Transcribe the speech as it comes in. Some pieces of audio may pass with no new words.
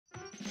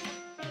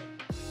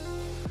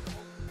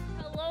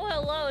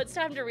hello, it's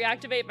time to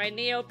reactivate my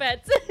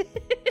Neopets.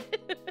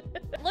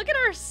 Look at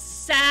our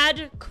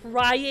sad,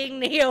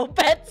 crying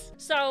Neopets.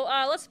 So,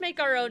 let's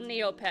make our own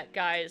Neopet,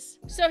 guys.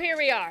 So here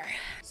we are.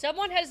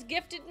 Someone has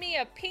gifted me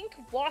a pink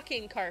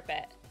walking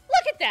carpet.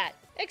 Look at that!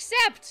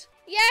 Except,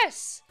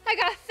 yes! I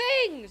got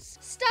things!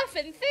 Stuff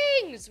and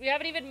things! We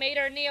haven't even made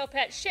our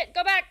Neopet. Shit,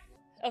 go back!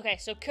 Okay,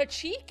 so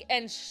Kachik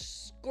and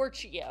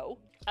Scorchio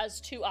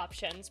as 2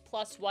 options.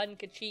 +1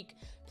 Kachik,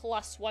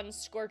 +1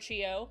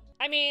 Scorchio.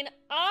 I mean,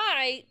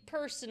 I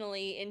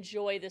personally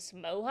enjoy this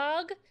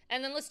Mohawk.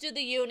 And then let's do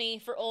the uni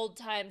for old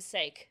time's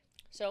sake.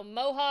 So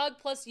Mohawk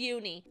plus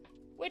uni.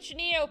 Which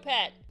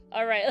Neopet?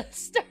 All right, let's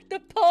start the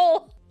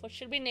poll. What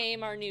should we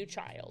name our new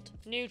child?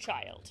 New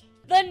child.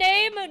 The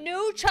name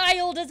New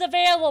Child is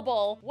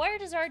available. Where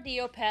does our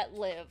Neopet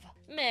live?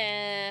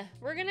 Meh.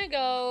 We're gonna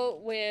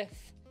go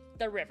with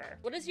the river.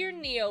 What is your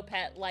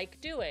Neopet like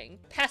doing?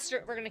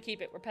 We're gonna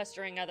keep it. We're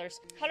pestering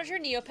others. How does your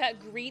Neopet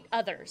greet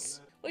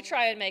others? We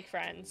try and make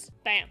friends.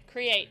 Bam.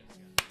 Create.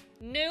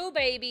 New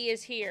baby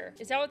is here.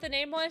 Is that what the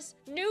name was?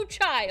 New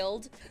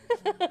child.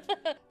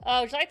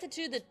 Oh, would you like to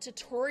do the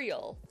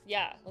tutorial?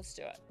 Yeah, let's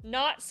do it.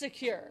 Not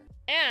secure.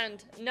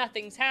 And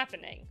nothing's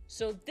happening.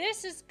 So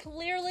this is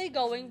clearly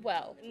going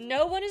well.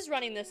 No one is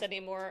running this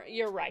anymore.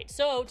 You're right.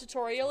 So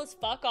tutorial is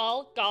fuck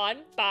all,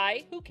 gone,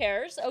 bye, who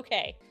cares?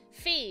 Okay.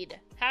 Feed.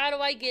 How do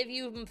I give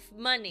you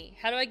money?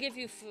 How do I give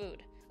you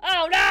food?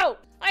 Oh no!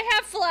 I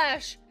have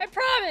flash! I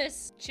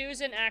promise! Choose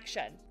an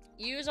action.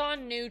 Use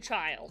on new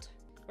child.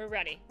 We're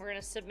ready. We're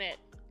gonna submit.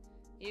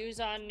 Use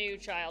on new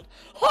child.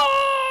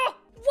 Oh!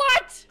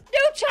 What?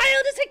 New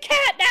child is a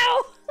cat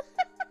now!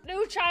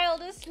 New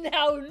child is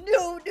now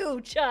new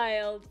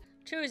child.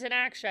 Choose an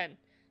action.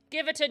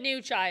 Give it to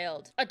new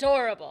child.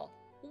 Adorable.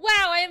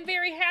 Wow, I am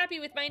very happy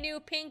with my new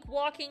pink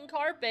walking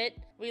carpet.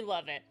 We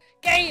love it.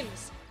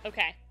 Games!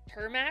 Okay.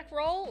 Termac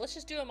roll? Let's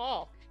just do them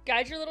all.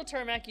 Guide your little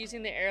Termac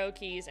using the arrow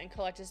keys and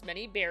collect as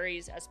many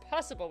berries as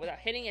possible without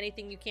hitting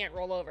anything you can't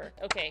roll over.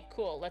 Okay,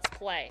 cool. Let's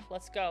play.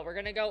 Let's go. We're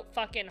gonna go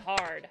fucking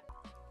hard.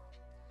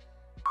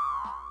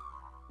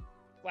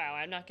 Wow,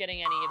 I'm not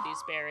getting any of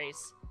these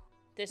berries.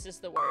 This is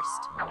the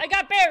worst. I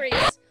got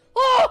berries!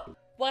 Oh!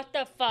 What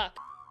the fuck?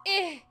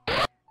 Eh.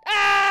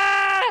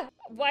 Ah!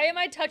 Why am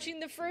I touching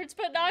the fruits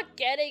but not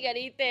getting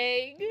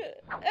anything?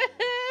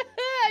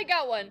 I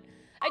got one.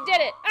 I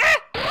did it.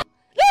 Ah!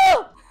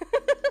 No!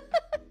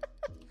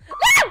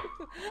 No!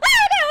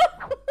 Oh, no!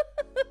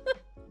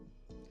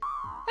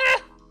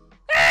 Ah!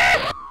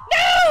 Ah!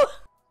 No!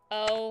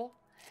 Oh,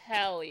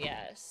 hell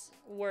yes.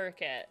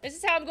 Work it. This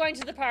is how I'm going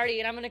to the party,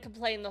 and I'm gonna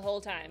complain the whole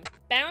time.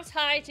 Bounce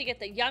high to get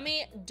the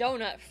yummy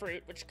donut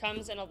fruit, which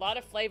comes in a lot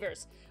of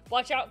flavors.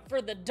 Watch out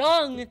for the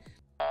dung.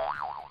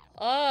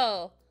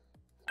 Oh,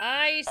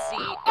 I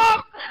see.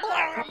 Oh,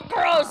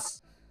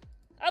 gross.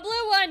 A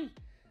blue one.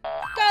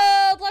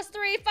 Go,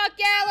 +3, fuck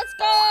yeah, let's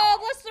go,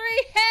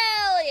 +3,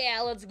 hell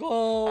yeah, let's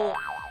go.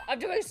 I'm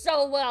doing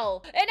so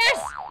well.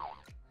 Ines!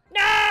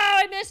 No,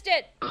 I missed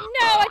it. No,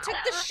 I took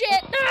the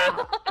shit.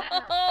 No!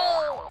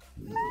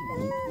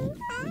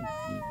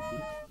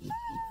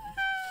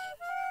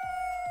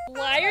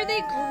 Why are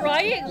they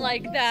crying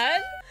like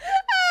that?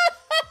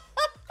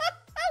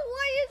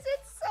 Why is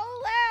it so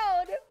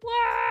loud?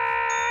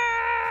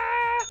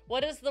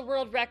 What is the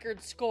world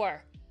record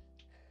score?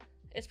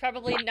 It's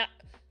probably not.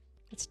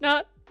 It's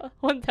not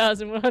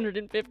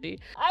 1,150.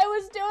 I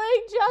was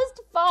doing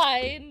just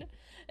fine,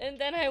 and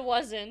then I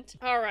wasn't.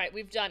 All right,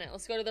 we've done it.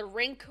 Let's go to the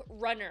rink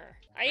runner.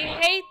 I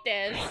hate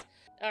this.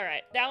 All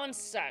right, that one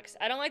sucks.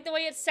 I don't like the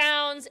way it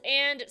sounds,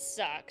 and it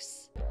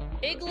sucks.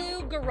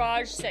 Igloo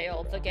Garage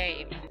Sale, the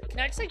game. Can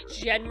I just like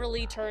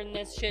generally turn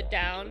this shit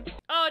down?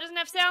 Oh, it doesn't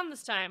have sound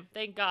this time.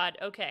 Thank God.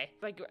 Okay,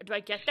 do I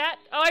get that?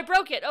 Oh, I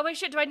broke it. Oh, wait,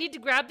 shit, do I need to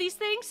grab these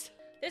things?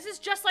 This is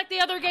just like the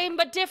other game,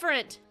 but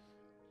different.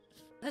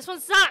 This one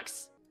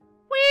sucks.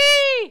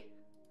 Whee!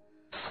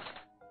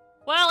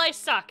 Well, I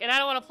suck, and I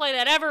don't want to play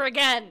that ever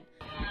again.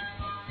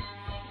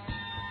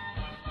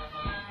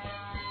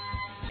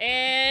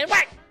 And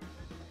whack!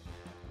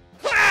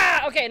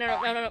 Ah! Okay, no.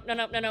 Alright,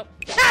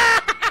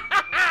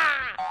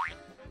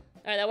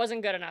 that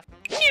wasn't good enough.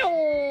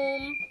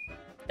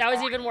 That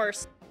was even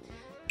worse.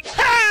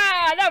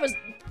 Ha! That was...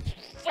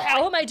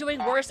 How am I doing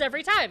worse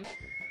every time?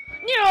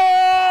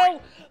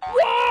 No!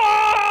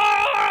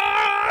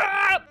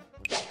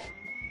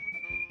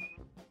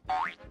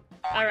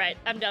 Alright,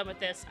 I'm done with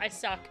this. I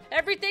suck.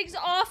 Everything's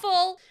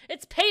awful!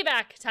 It's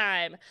payback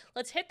time!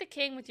 Let's hit the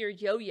king with your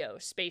yo-yo,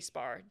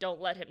 spacebar. Don't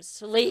let him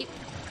sleep.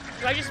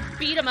 Do I just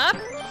beat him up?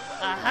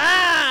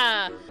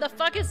 Aha! The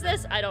fuck is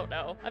this? I don't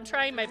know. I'm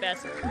trying my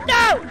best.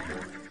 No!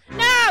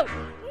 No!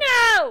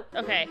 No!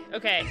 Okay.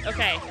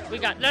 We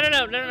got...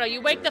 No.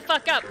 You wake the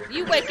fuck up.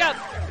 You wake up.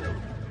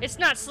 It's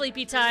not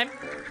sleepy time.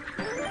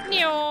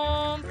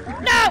 No!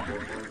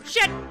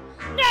 Shit!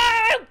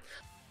 No!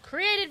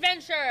 Create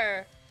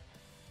adventure!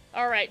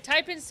 Alright,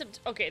 type in some...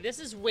 Okay, this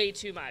is way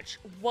too much.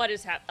 What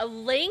is happening? A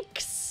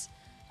lynx?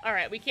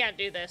 Alright, we can't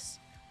do this.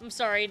 I'm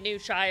sorry, new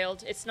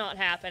child. It's not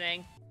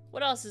happening.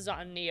 What else is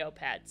on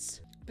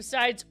Neopets?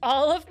 besides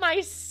all of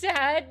my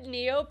sad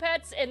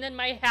Neopets and then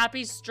my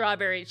happy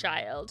strawberry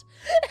child.